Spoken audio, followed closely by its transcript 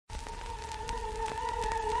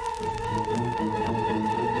You're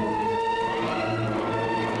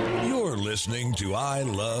listening to I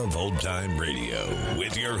Love Old Time Radio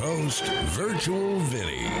with your host, Virtual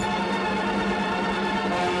Vinny.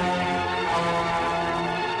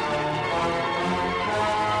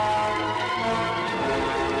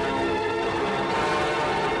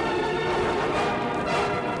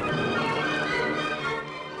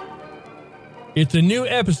 It's a new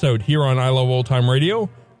episode here on I Love Old Time Radio.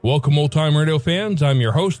 Welcome, Old Time Radio fans. I'm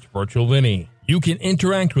your host, Virtual Vinny. You can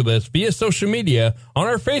interact with us via social media on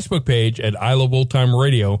our Facebook page at I Love Old Time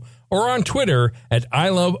Radio or on Twitter at I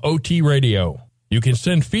Love OT Radio. You can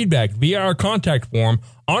send feedback via our contact form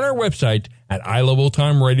on our website at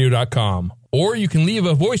iloveoldtimeradio.com, or you can leave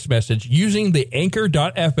a voice message using the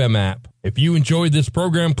Anchor.fm app. If you enjoyed this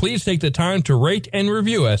program, please take the time to rate and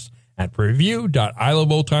review us at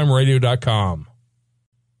review.iloveoldtimeradio.com.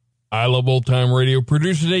 I Love Old Time Radio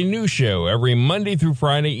produces a new show every Monday through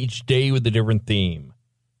Friday, each day with a different theme.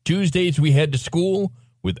 Tuesdays, we head to school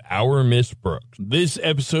with Our Miss Brooks. This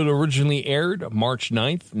episode originally aired March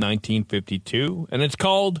 9th, 1952, and it's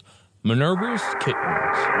called Minerva's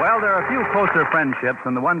Kittens. Well, there are few closer friendships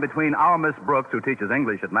than the one between Our Miss Brooks, who teaches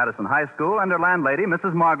English at Madison High School, and her landlady,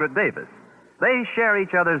 Mrs. Margaret Davis. They share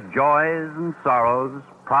each other's joys and sorrows,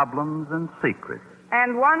 problems and secrets.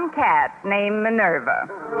 And one cat named Minerva.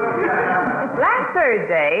 Last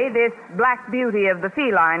Thursday, this black beauty of the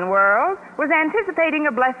feline world was anticipating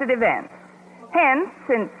a blessed event. Hence,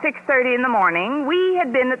 since 6:30 in the morning, we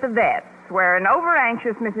had been at the vet's, where an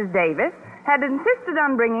over-anxious Mrs. Davis had insisted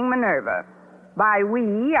on bringing Minerva. By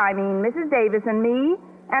we, I mean Mrs. Davis and me,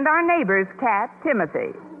 and our neighbor's cat,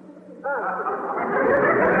 Timothy.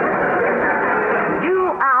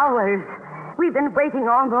 2 hours. We've been waiting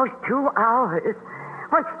almost 2 hours.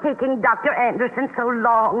 What's taking Dr. Anderson so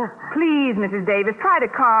long? Please, Mrs. Davis, try to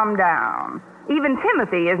calm down. Even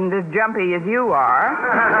Timothy isn't as jumpy as you are.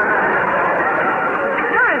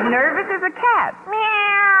 Not as nervous as a cat.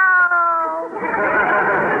 Meow.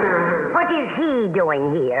 What is he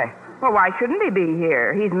doing here? Well, why shouldn't he be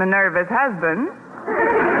here? He's Minerva's husband.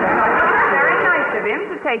 Very nice of him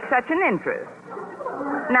to take such an interest.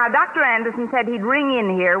 Now, Dr. Anderson said he'd ring in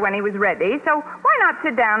here when he was ready, so why not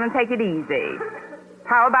sit down and take it easy?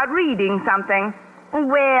 How about reading something?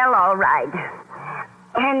 Well, all right.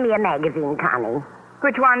 Hand me a magazine, Connie.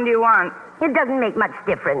 Which one do you want? It doesn't make much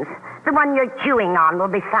difference. The one you're chewing on will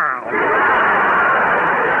be fine.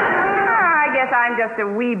 I guess I'm just a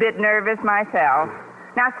wee bit nervous myself.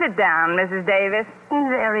 Now, sit down, Mrs. Davis.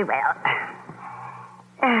 Very well.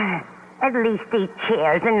 At least these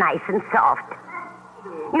chairs are nice and soft.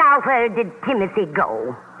 Now, where did Timothy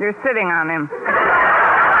go? You're sitting on him.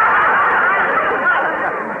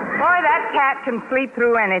 Boy, that cat can sleep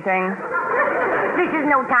through anything. This is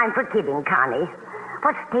no time for kidding, Connie.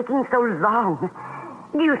 What's taking so long?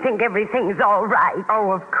 Do you think everything's all right?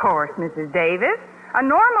 Oh, of course, Mrs. Davis. A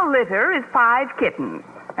normal litter is 5 kittens.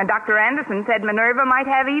 And Dr. Anderson said Minerva might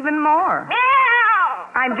have even more. Meow!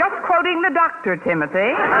 I'm just quoting the doctor,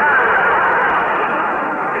 Timothy.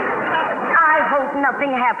 I hope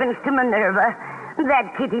nothing happens to Minerva.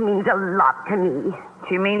 That kitty means a lot to me.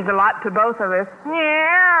 She means a lot to both of us.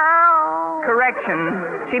 Meow. Correction.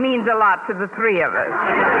 She means a lot to the 3 of us.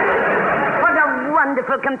 What a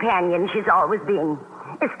wonderful companion she's always been,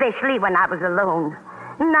 especially when I was alone.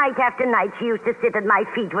 Night after night, she used to sit at my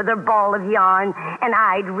feet with her ball of yarn, and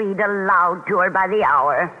I'd read aloud to her by the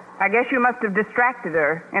hour. I guess you must have distracted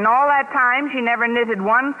her. In all that time, she never knitted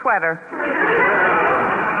one sweater.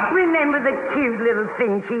 Remember the cute little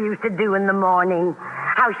things she used to do in the morning?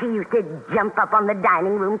 How she used to jump up on the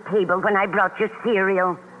dining room table when I brought your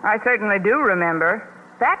cereal? I certainly do remember.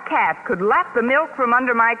 That cat could lap the milk from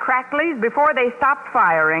under my cracklies before they stopped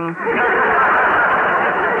firing.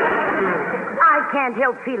 I can't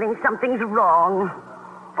help feeling something's wrong.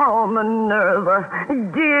 Oh, Minerva,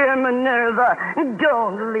 dear Minerva,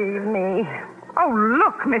 don't leave me. Oh,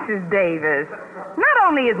 look, Mrs. Davis. Not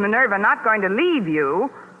only is Minerva not going to leave you,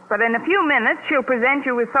 but in a few minutes she'll present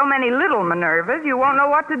you with so many little Minervas you won't know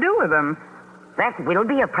what to do with them. That will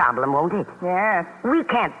be a problem, won't it? Yes. We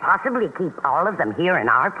can't possibly keep all of them here in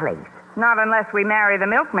our place. Not unless we marry the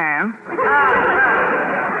milkman.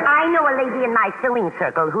 I know a lady in my sewing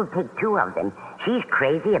circle who'd take 2 of them. She's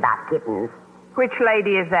crazy about kittens. Which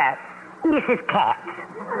lady is that? Mrs. Katz.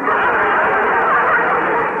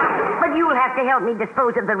 But you'll have to help me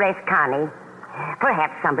dispose of the rest, Connie.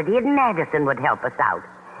 Perhaps somebody at Madison would help us out.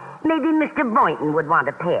 Maybe Mr. Boynton would want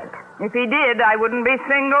a pet. If he did, I wouldn't be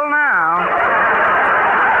single now.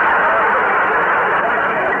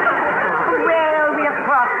 Well, we'll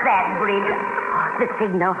cross that bridge. The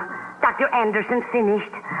signal. Dr. Anderson's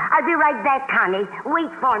finished. I'll be right back, Connie.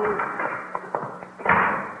 Wait for me.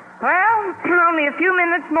 Well, only a few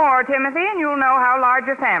minutes more, Timothy, and you'll know how large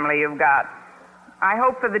a family you've got. I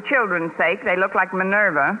hope for the children's sake they look like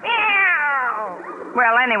Minerva.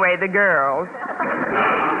 Well, anyway, the girls.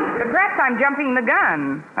 But perhaps I'm jumping the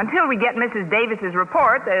gun. Until we get Mrs. Davis's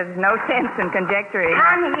report, there's no sense in conjecturing.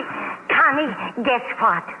 Connie, guess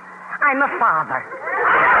what? I'm a father.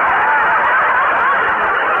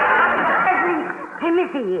 At least,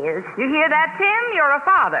 Timothy is. You hear that, Tim? You're a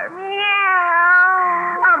father.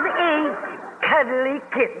 Meow. Of 8 cuddly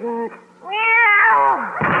kittens. Meow.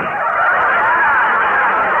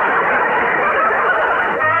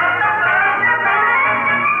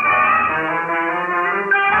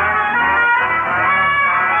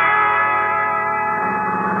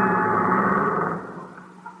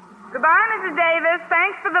 Goodbye, Mrs. Davis.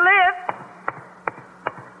 Thanks for the lift.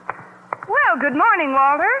 Well, good morning,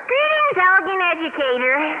 Walter. Greetings, elegant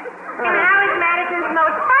educator. And how is Madison's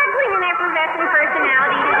most sparkling and effervescent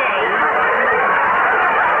personality today?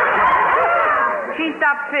 She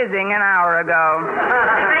stopped fizzing an hour ago.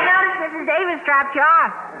 I noticed Mrs. Davis dropped you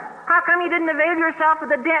off. How come you didn't avail yourself of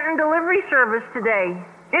the Denton delivery service today?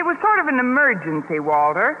 It was sort of an emergency,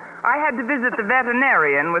 Walter. I had to visit the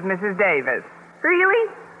veterinarian with Mrs. Davis. Really?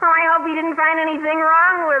 Oh, I hope you didn't find anything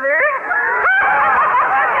wrong with her.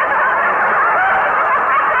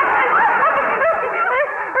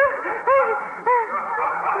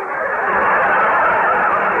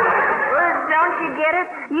 Don't you get it?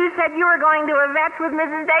 You said you were going to a vet's with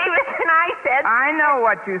Mrs. Davis, and I said... I know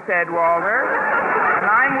what you said, Walter. And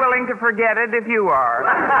I'm willing to forget it if you are.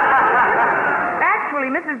 Actually,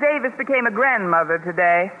 Mrs. Davis became a grandmother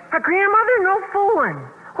today. A grandmother? No fooling.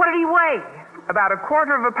 What did he weigh? About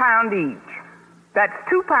 1/4 pound each. That's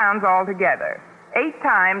 2 pounds altogether. 8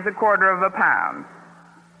 times 1/4 pound.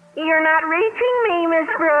 You're not reaching me, Miss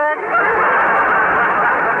Brooks.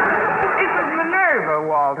 It was Minerva,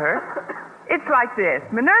 Walter. It's like this.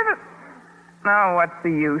 Minerva... Oh, what's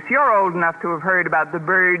the use? You're old enough to have heard about the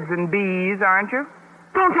birds and bees, aren't you?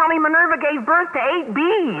 Don't tell me Minerva gave birth to 8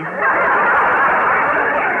 bees.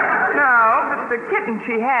 No, but the kittens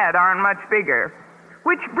she had aren't much bigger.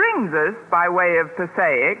 Which brings us, by way of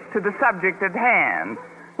Passaic, to the subject at hand.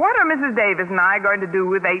 What are Mrs. Davis and I going to do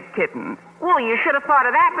with 8 kittens? Well, you should have thought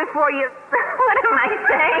of that before you... What am I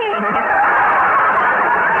saying?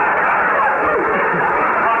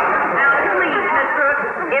 Now, please, Miss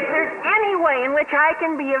Brooks, if there's any way in which I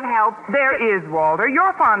can be of help... There is, Walter.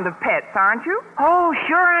 You're fond of pets, aren't you? Oh,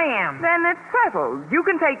 sure I am. Then it's settled. You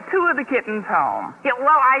can take 2 of the kittens home. Yeah, well,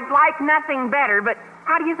 I'd like nothing better, but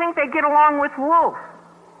how do you think they get along with Wolf?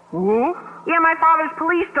 Wolf? Yeah, my father's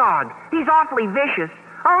police dog. He's awfully vicious.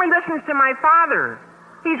 Only listens to my father.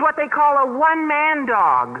 He's what they call a one-man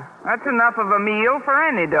dog. That's enough of a meal for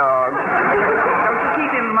any dog. Don't you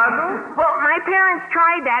keep him muzzled? Well, my parents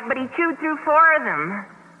tried that, but he chewed through 4 of them.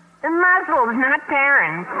 Muzzled, not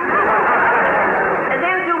parents. And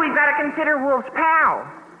then, too, we've got to consider Wolf's pal.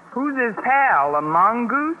 Who's his pal, a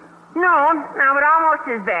mongoose? No, but almost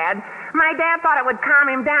as bad. My dad thought it would calm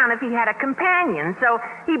him down if he had a companion, so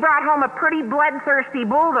he brought home a pretty bloodthirsty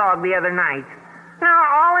bulldog the other night. Now,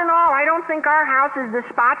 all in all, I don't think our house is the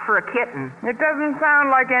spot for a kitten. It doesn't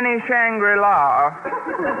sound like any Shangri-La.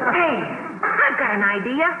 Hey, I've got an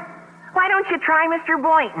idea. Why don't you try Mr.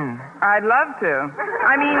 Boynton? I'd love to.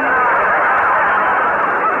 I mean,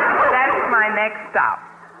 that's my next stop.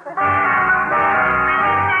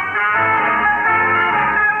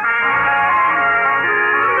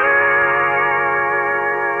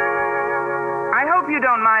 You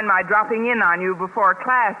don't mind my dropping in on you before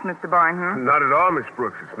class, Mr. Boynton? Not at all, Miss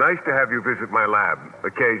Brooks. It's nice to have you visit my lab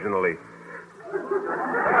occasionally.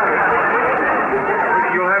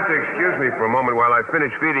 You'll have to excuse me for a moment while I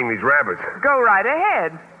finish feeding these rabbits. Go right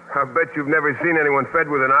ahead. I bet you've never seen anyone fed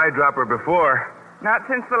with an eyedropper before. Not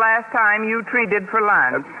since the last time you treated for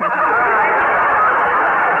lunch.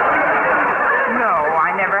 No,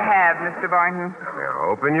 I never have, Mr. Boynton.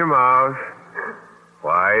 Now, open your mouth.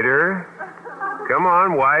 Wider. Come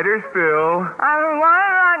on, wider still.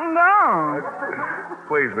 Why not go?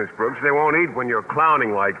 Please, Miss Brooks, they won't eat when you're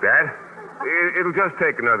clowning like that. It'll just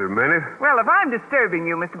take another minute. Well, if I'm disturbing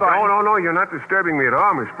you, Mr. Boynton... No, you're not disturbing me at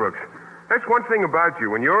all, Miss Brooks. That's one thing about you.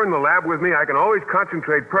 When you're in the lab with me, I can always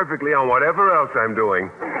concentrate perfectly on whatever else I'm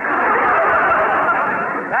doing.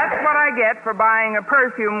 That's what I get for buying a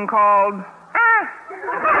perfume called...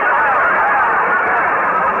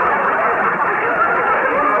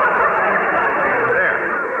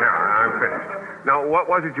 Now, what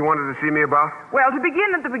was it you wanted to see me about? Well, to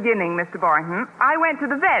begin at the beginning, Mr. Boynton, I went to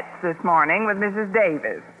the vet's this morning with Mrs.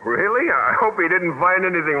 Davis. Really? I hope he didn't find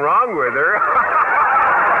anything wrong with her.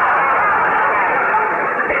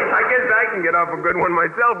 I guess I can get off a good one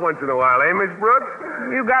myself once in a while, eh, Miss Brooks?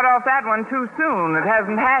 You got off that one too soon. It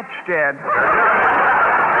hasn't hatched yet.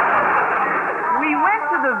 We went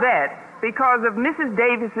to the vet because of Mrs.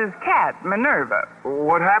 Davis's cat, Minerva.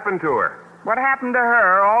 What happened to her? What happened to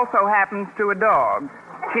her also happens to a dog.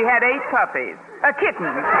 She had 8 puppies.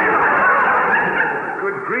 Kittens.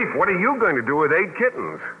 Good grief, what are you going to do with 8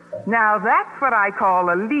 kittens? Now, that's what I call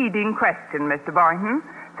a leading question, Mr. Boynton.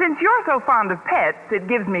 Since you're so fond of pets, it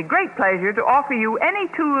gives me great pleasure to offer you any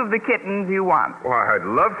 2 of the kittens you want. Why, I'd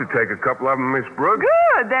love to take a couple of them, Miss Brooks.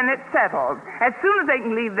 Good, then it's settled. As soon as they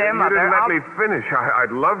can leave their mother, You didn't let me finish. I'd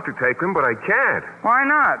love to take them, but I can't. Why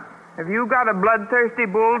not? Have you got a bloodthirsty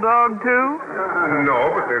bulldog, too?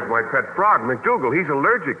 No, but there's my pet frog, McDougal. He's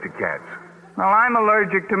allergic to cats. Well, I'm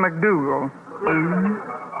allergic to McDougal.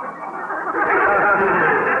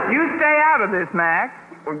 You stay out of this, Mac.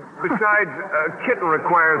 Besides, a kitten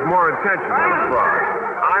requires more attention than a frog.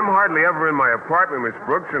 I'm hardly ever in my apartment, Miss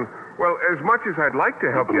Brooks, and, well, as much as I'd like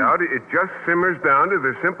to help you out, it just simmers down to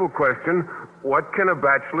the simple question, what can a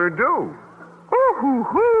bachelor do?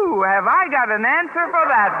 Ooh, have I got an answer for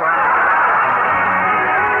that one?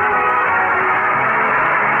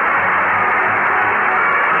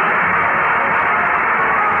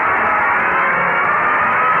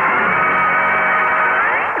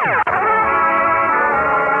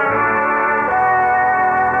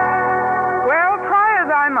 Well, try as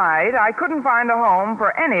I might, I couldn't find a home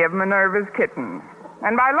for any of Minerva's kittens.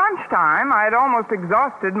 And by lunchtime, I had almost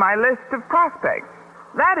exhausted my list of prospects.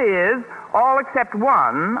 That is, all except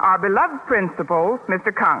one, our beloved principal,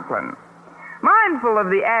 Mr. Conklin. Mindful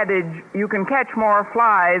of the adage, you can catch more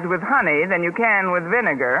flies with honey than you can with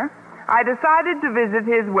vinegar, I decided to visit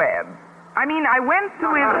his web. I went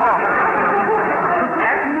to his office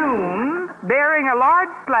at noon, bearing a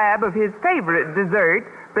large slab of his favorite dessert,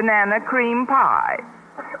 banana cream pie.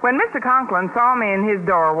 When Mr. Conklin saw me in his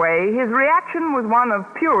doorway, his reaction was one of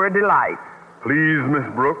pure delight. Please, Miss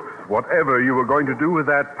Brooks, whatever you were going to do with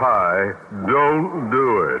that pie, don't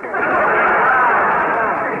do it.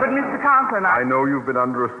 But, Mr. Conklin, I know you've been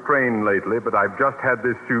under a strain lately, but I've just had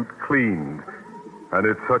this suit cleaned. And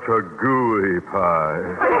it's such a gooey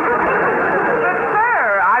pie. But,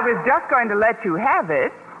 sir, I was just going to let you have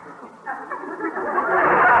it.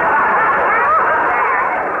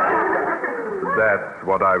 That's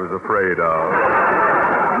what I was afraid of.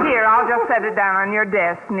 Here, I'll just set it down on your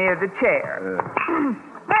desk near the chair.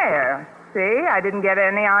 There. See, I didn't get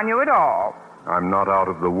any on you at all. I'm not out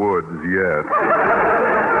of the woods yet.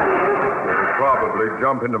 You'll probably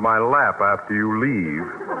jump into my lap after you leave.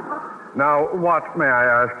 Now, what, may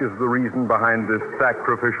I ask, is the reason behind this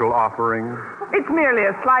sacrificial offering? It's merely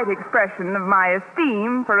a slight expression of my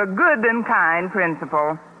esteem for a good and kind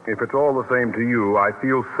principal. If it's all the same to you, I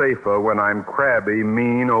feel safer when I'm crabby,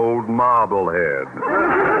 mean old Marblehead.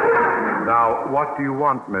 Now, what do you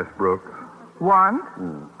want, Miss Brooks? Want?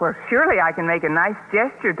 Well, surely I can make a nice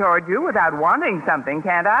gesture toward you without wanting something,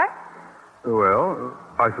 can't I? Well,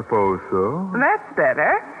 I suppose so. That's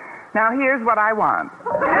better. Now, here's what I want.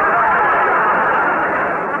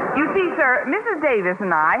 You see, sir, Mrs. Davis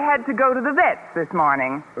and I had to go to the vet's this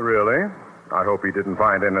morning. Really? I hope he didn't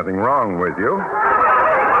find anything wrong with you.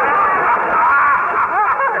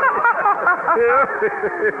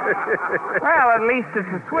 Well, at least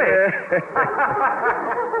it's a switch.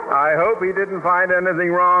 I hope he didn't find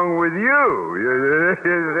anything wrong with you.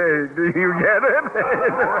 Do you get it?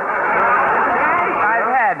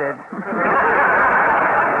 I've had it.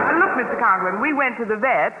 Look, Mr. Conklin, we went to the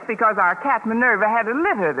vet's because our cat Minerva had a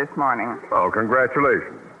litter this morning. Oh,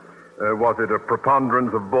 congratulations. Was it a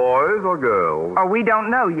preponderance of boys or girls? Oh, we don't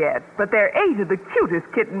know yet, but they're 8 of the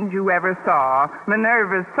cutest kittens you ever saw.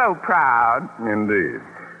 Minerva's so proud. Indeed.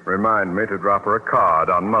 Remind me to drop her a card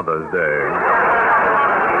on Mother's Day.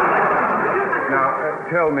 Now,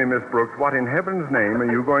 tell me, Miss Brooks, what in heaven's name are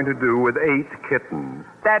you going to do with 8 kittens?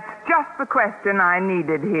 That's just the question I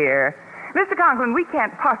needed here. Mr. Conklin, we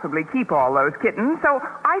can't possibly keep all those kittens, so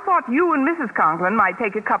I thought you and Mrs. Conklin might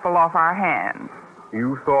take a couple off our hands.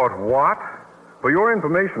 You thought what? For your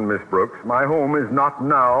information, Miss Brooks, my home is not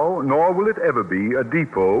now, nor will it ever be, a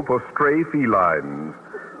depot for stray felines.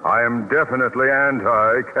 I am definitely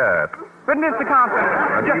anti-cat. But, Mr. Conklin...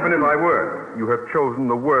 And even if I were, you have chosen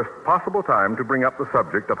the worst possible time to bring up the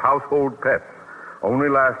subject of household pets. Only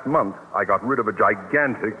last month, I got rid of a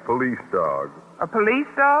gigantic police dog. A police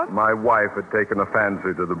dog? My wife had taken a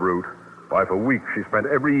fancy to the brute. Why, for weeks she spent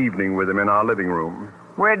every evening with him in our living room.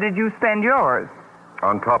 Where did you spend yours?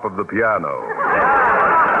 On top of the piano.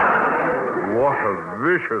 What a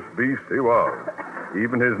vicious beast he was.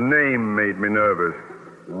 Even his name made me nervous.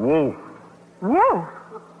 Wolf. Wolf?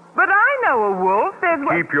 But I know a wolf.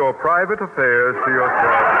 Keep your private affairs to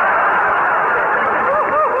yourself.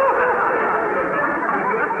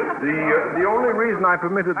 The only reason I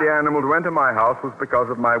permitted the animal to enter my house was because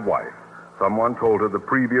of my wife. Someone told her the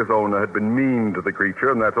previous owner had been mean to the creature,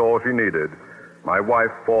 and that's all she needed. My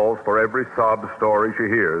wife falls for every sob story she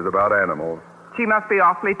hears about animals. She must be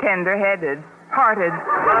awfully tender-headed, hearted.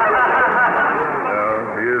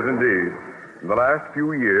 She is indeed. In the last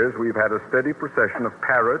few years, we've had a steady procession of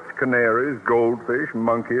parrots, canaries, goldfish,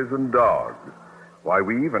 monkeys, and dogs. Why,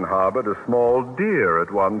 we even harbored a small deer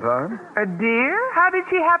at one time. A deer? How did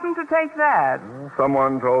she happen to take that?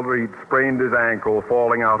 Someone told her he'd sprained his ankle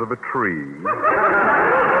falling out of a tree.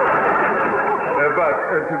 But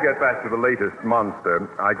to get back to the latest monster,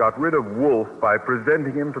 I got rid of Wolf by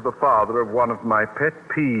presenting him to the father of one of my pet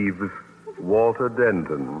peeves, Walter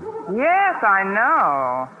Denton. Yes, I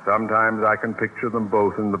know. Sometimes I can picture them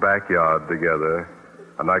both in the backyard together,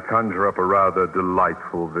 and I conjure up a rather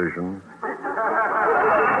delightful vision.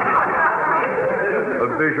 A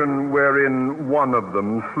vision wherein one of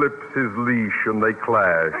them slips his leash and they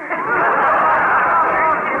clash.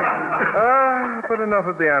 But enough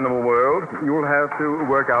of the animal world. You'll have to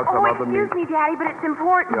work out some other means. Excuse me, Daddy, but it's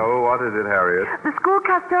important. Oh, what is it, Harriet? The school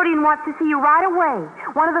custodian wants to see you right away.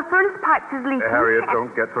 One of the furnace pipes is leaking. Harriet,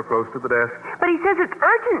 don't get so close to the desk. But he says it's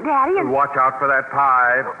urgent, Daddy, and... Watch out for that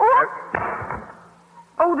pie.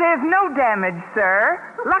 Oh, there's no damage, sir.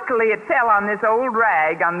 Luckily, it fell on this old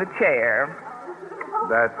rag on the chair.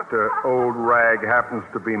 That old rag happens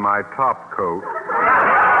to be my top coat.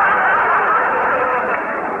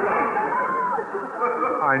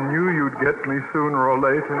 I knew you'd get me sooner or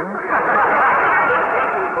later.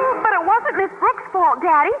 But it wasn't Miss Brooks' fault,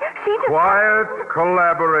 Daddy. She just... Quiet,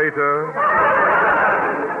 collaborator.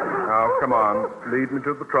 Now, come on. Lead me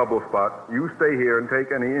to the trouble spot. You stay here and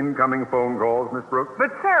take any incoming phone calls, Miss Brooks.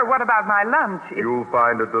 But, sir, what about my lunch? You'll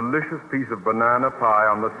find a delicious piece of banana pie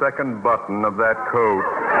on the second button of that coat.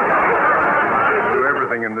 I do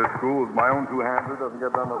everything in this school with my own two hands. It doesn't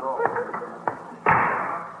get done at all.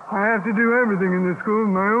 I have to do everything in this school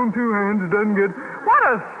with my own two hands. It doesn't get... What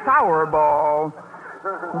a sour ball.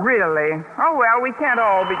 Really. Oh, well, we can't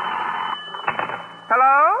all be...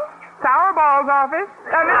 Hello? Sour Ball's office?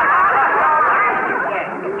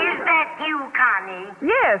 Is that you, Connie?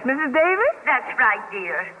 Yes, Mrs. Davis? That's right,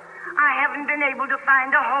 dear. I haven't been able to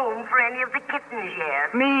find a home for any of the kittens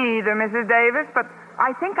yet. Me either, Mrs. Davis, but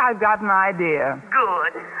I think I've got an idea.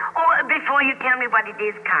 Good. Oh, before you tell me what it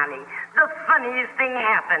is, Connie, the funniest thing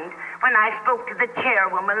happened when I spoke to the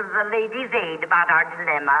chairwoman of the Ladies' Aid about our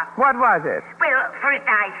dilemma. What was it? Well, first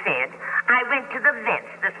I said, I went to the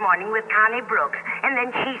vet's this morning with Connie Brooks, and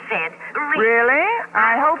then she said... Really?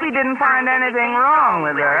 I hope he didn't find anything wrong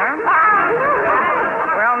with her.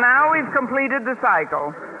 Well, now we've completed the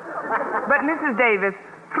cycle. But, Mrs. Davis,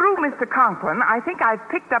 through Mr. Conklin, I think I've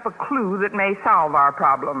picked up a clue that may solve our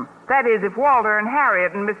problem. That is, if Walter and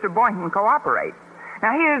Harriet and Mr. Boynton cooperate.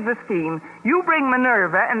 Now, here's the scheme. You bring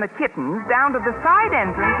Minerva and the kittens down to the side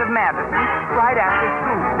entrance of Madison right after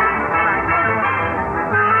school.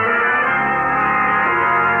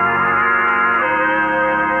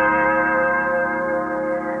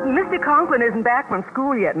 Mr. Conklin isn't back from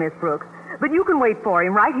school yet, Miss Brooks. But you can wait for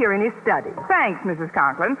him right here in his study. Thanks, Mrs.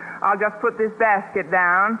 Conklin. I'll just put this basket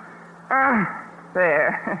down.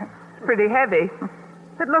 There. It's pretty heavy.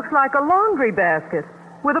 It looks like a laundry basket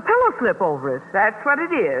with a pillow slip over it. That's what it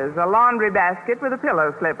is, a laundry basket with a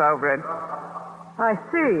pillow slip over it. I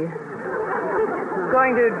see.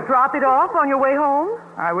 Going to drop it off on your way home?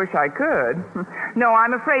 I wish I could. No,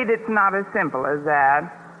 I'm afraid it's not as simple as that.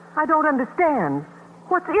 I don't understand.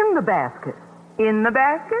 What's in the basket? In the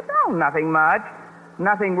basket? Oh, nothing much.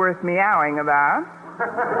 Nothing worth meowing about.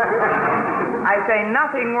 I say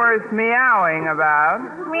nothing worth meowing about.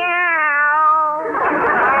 Meow.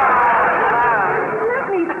 Let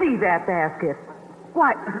me see that basket.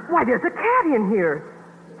 Why, there's a cat in here.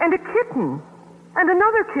 And a kitten. And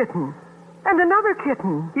another kitten. And another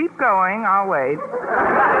kitten. Keep going. I'll wait.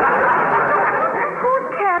 Whose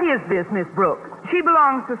cat is this, Miss Brooks? She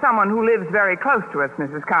belongs to someone who lives very close to us,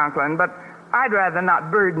 Mrs. Conklin, but I'd rather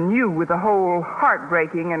not burden you with a whole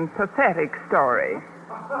heartbreaking and pathetic story.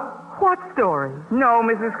 What story? No,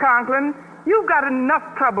 Mrs. Conklin. You've got enough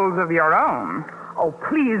troubles of your own. Oh,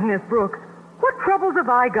 please, Miss Brooks. What troubles have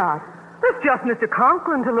I got? There's just Mr.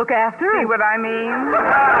 Conklin to look after. See what I mean?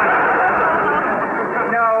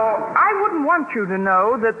 No, I wouldn't want you to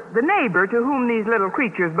know that the neighbor to whom these little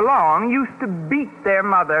creatures belong used to beat their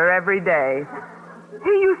mother every day.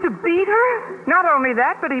 He used to beat her? Not only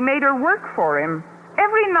that, but he made her work for him.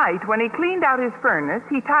 Every night when he cleaned out his furnace,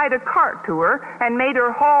 he tied a cart to her and made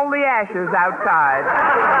her haul the ashes outside.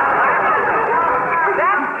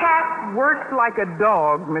 That cat worked like a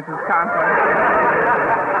dog, Mrs. Conklin.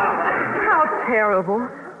 How terrible.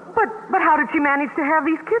 But how did she manage to have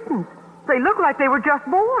these kittens? They look like they were just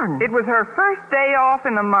born. It was her first day off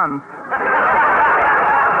in a month.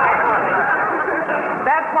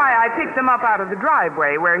 That's why I picked them up out of the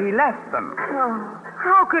driveway where he left them. Oh,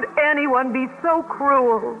 how could anyone be so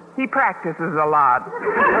cruel? He practices a lot.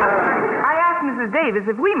 I asked Mrs. Davis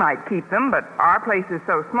if we might keep them, but our place is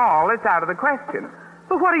so small, it's out of the question.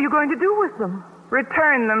 But what are you going to do with them?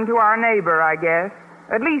 Return them to our neighbor, I guess.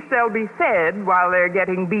 At least they'll be fed while they're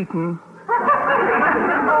getting beaten.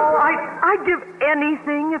 Oh, I'd give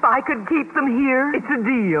anything if I could keep them here. It's a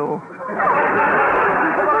deal.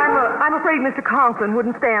 Well, I'm afraid Mr. Conklin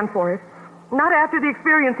wouldn't stand for it. Not after the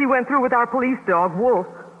experience he went through with our police dog, Wolf.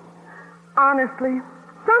 Honestly,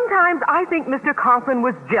 sometimes I think Mr. Conklin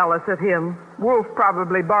was jealous of him. Wolf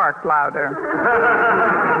probably barked louder.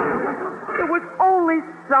 There was only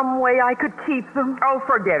some way I could keep them. Oh,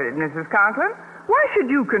 forget it, Mrs. Conklin. Why should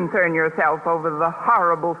you concern yourself over the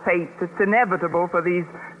horrible fate that's inevitable for these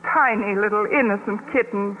tiny little innocent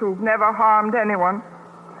kittens who've never harmed anyone?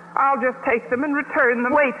 I'll just take them and return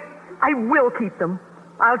them. Wait, I will keep them.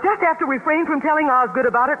 I'll just have to refrain from telling Osgood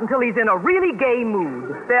about it until he's in a really gay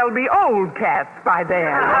mood. They'll be old cats by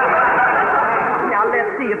then. Now,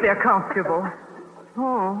 let's see if they're comfortable.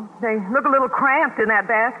 They look a little cramped in that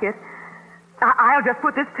basket. I'll just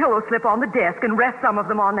put this pillow slip on the desk and rest some of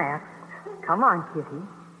them on that. Come on, Kitty.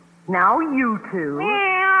 Now you two.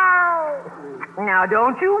 Meow. Now,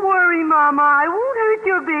 don't you worry, Mama. I won't hurt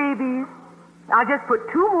your babies. I'll just put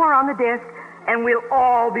 2 more on the desk, and we'll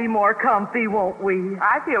all be more comfy, won't we?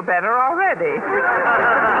 I feel better already.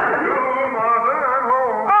 Hello, Martha. I'm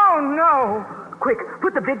home. Oh, no. Quick,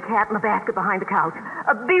 put the big cat in the basket behind the couch.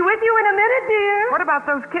 Be with you in a minute, dear. What about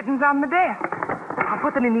those kittens on the desk? I'll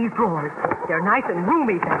put them in these drawers. They're nice and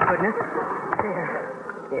roomy, thank goodness.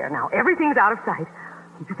 There, now, everything's out of sight.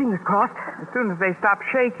 Keep your fingers crossed. As soon as they stop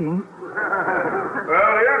shaking.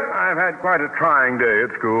 Well, yes, I've had quite a trying day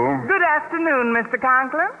at school. Good afternoon, Mr.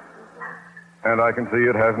 Conklin. And I can see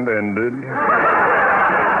it hasn't ended.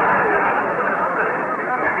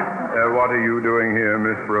 What are you doing here,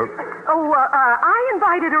 Miss Brooks? Oh, I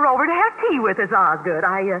invited her over to have tea with us, Osgood.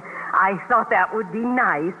 I thought that would be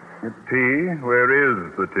nice. Tea? Where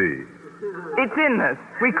is the tea? It's in this.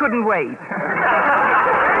 We couldn't wait.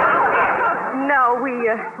 No,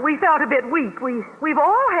 we felt a bit weak. We've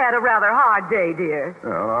all had a rather hard day, dear.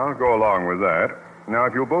 Well, I'll go along with that. Now,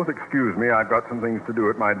 if you'll both excuse me, I've got some things to do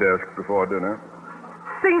at my desk before dinner.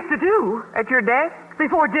 Things to do? At your desk?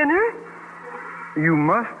 Before dinner? You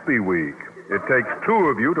must be weak. It takes 2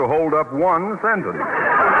 of you to hold up 1 sentence.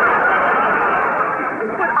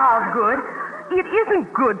 But, Osgood, it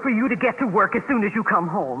isn't good for you to get to work as soon as you come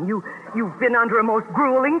home. You've been under a most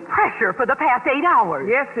grueling pressure for the past 8 hours.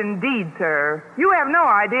 Yes, indeed, sir. You have no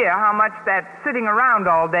idea how much that sitting around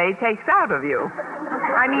all day takes out of you.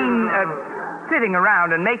 I mean, sitting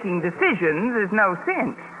around and making decisions is no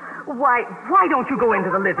cinch. Why don't you go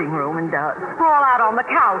into the living room and sprawl out on the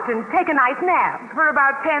couch and take a nice nap? For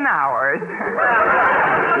about 10 hours.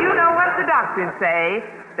 You know what the doctors say.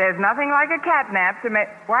 There's nothing like a cat nap to make...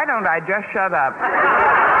 Why don't I just shut up?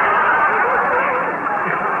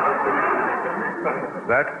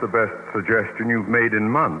 That's the best suggestion you've made in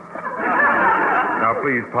months. Now,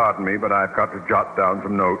 please pardon me, but I've got to jot down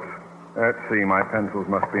some notes. Let's see, my pencils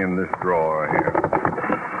must be in this drawer here.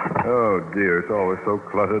 Oh, dear, it's always so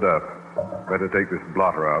cluttered up. Better take this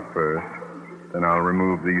blotter out first. Then I'll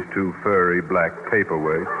remove these 2 furry black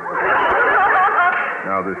paperweights.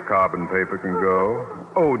 Now this carbon paper can go.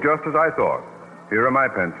 Oh, just as I thought. Here are my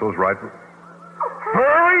pencils, right...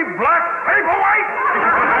 Furry black paperweights!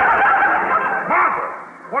 Martha,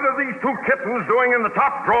 what are these 2 kittens doing in the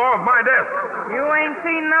top drawer of my desk? You ain't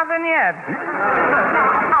seen nothing yet.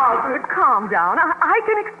 Osgood, calm down. I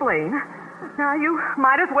can explain. Now, you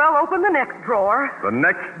might as well open the next drawer. The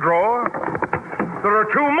next drawer? There are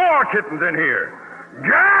 2 more kittens in here.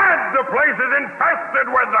 Gad, the place is infested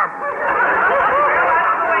with them.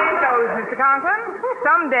 That's the way it goes, Mr. Conklin.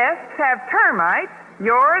 Some desks have termites.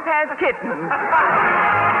 Yours has kittens.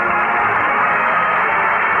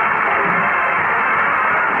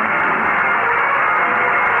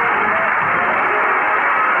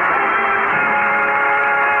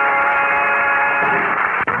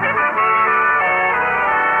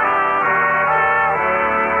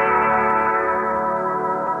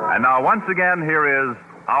 once again, here is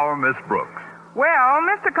our Miss Brooks. Well,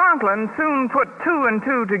 Mr. Conklin soon put 2 and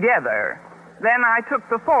 2 together. Then I took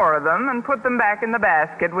the 4 of them and put them back in the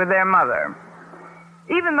basket with their mother.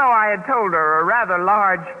 Even though I had told her a rather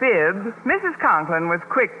large fib, Mrs. Conklin was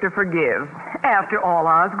quick to forgive. After all,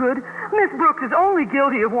 Osgood, Miss Brooks is only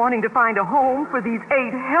guilty of wanting to find a home for these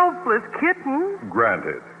 8 helpless kittens.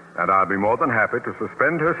 Granted. And I'll be more than happy to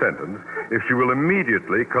suspend her sentence if she will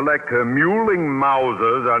immediately collect her mewling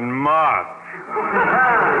Mausers and march.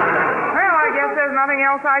 Well, I guess there's nothing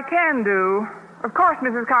else I can do. Of course,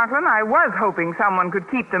 Mrs. Conklin, I was hoping someone could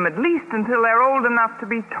keep them at least until they're old enough to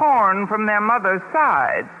be torn from their mother's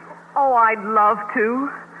sides. Oh, I'd love to.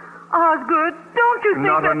 Osgood, don't you think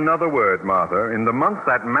Not that... another word, Martha. In the month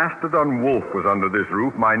that mastodon wolf was under this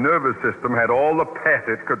roof, my nervous system had all the pet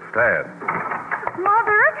it could stand.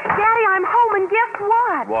 Mother, Daddy, I'm home, and guess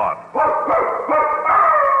what? What?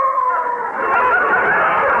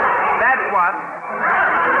 That's what.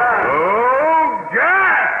 Oh,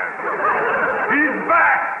 Jack! He's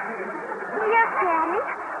back! Yes, Daddy.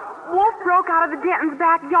 Wolf broke out of the Denton's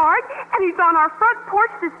backyard, and he's on our front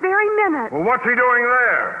porch this very minute. Well, what's he doing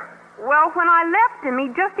there? Well, when I left him,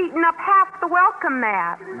 he'd just eaten up half the welcome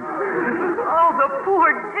mat. Oh, the poor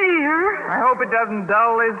dear. I hope it doesn't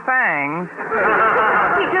dull his fangs.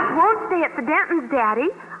 He just won't stay at the Denton's, Daddy.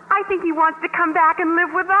 I think he wants to come back and live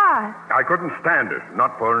with us. I couldn't stand it.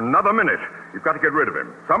 Not for another minute. You've got to get rid of him.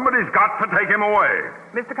 Somebody's got to take him away.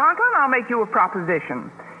 Mr. Conklin, I'll make you a proposition.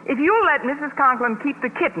 If you'll let Mrs. Conklin keep the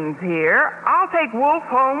kittens here, I'll take Wolf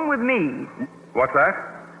home with me. What's that?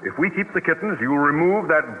 If we keep the kittens, you'll remove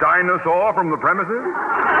that dinosaur from the premises?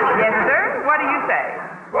 Yes, sir. What do you say?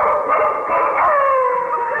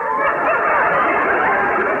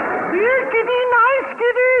 Here, kitty, nice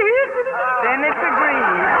kitty. Here, kitty. Then it's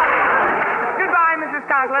agreed. Goodbye, Mrs.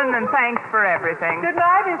 Conklin, and thanks for everything. Good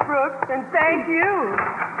night, Miss Brooks, and thank you.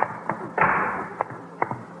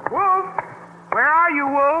 Wolf? Where are you,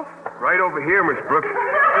 Wolf? Right over here, Miss Brooks.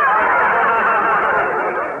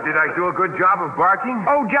 Did I do a good job of barking?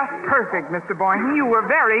 Oh, just perfect, Mr. Boynton. You were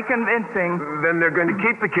very convincing. Then they're going to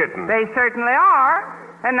keep the kitten. They certainly are.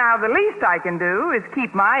 And now the least I can do is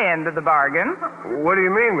keep my end of the bargain. What do you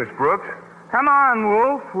mean, Miss Brooks? Come on,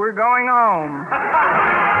 Wolf. We're going home.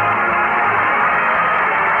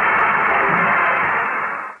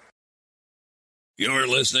 You're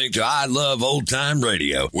listening to I Love Old Time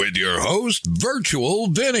Radio with your host, Virtual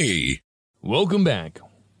Vinny. Welcome back.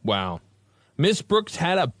 Wow. Miss Brooks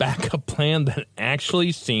had a backup plan that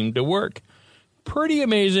actually seemed to work. Pretty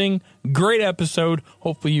amazing. Great episode.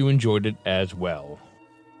 Hopefully you enjoyed it as well.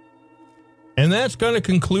 And that's going to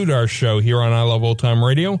conclude our show here on I Love Old Time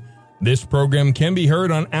Radio. This program can be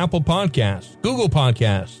heard on Apple Podcasts, Google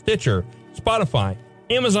Podcasts, Stitcher, Spotify,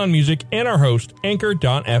 Amazon Music, and our host,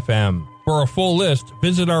 Anchor.fm. For a full list,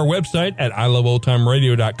 visit our website at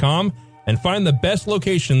iloveoldtimeradio.com and find the best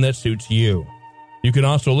location that suits you. You can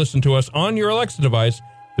also listen to us on your Alexa device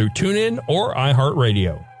through TuneIn or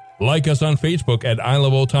iHeartRadio. Like us on Facebook at I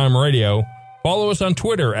Love Old Time Radio. Follow us on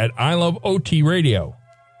Twitter at I Love OT Radio.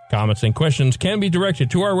 Comments and questions can be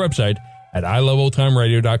directed to our website at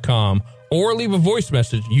iloveoldtimeradio.com or leave a voice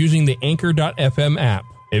message using the Anchor.fm app.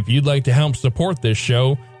 If you'd like to help support this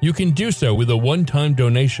show, you can do so with a one-time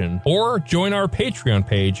donation or join our Patreon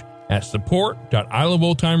page at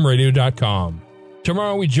support.iloveoldtimeradio.com.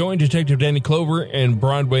 Tomorrow we join Detective Danny Clover in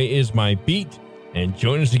Broadway Is My Beat, and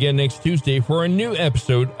join us again next Tuesday for a new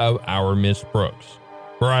episode of Our Miss Brooks.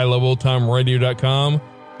 For iloveoldtimeradio.com,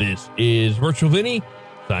 this is Virtual Vinny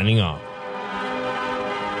signing off.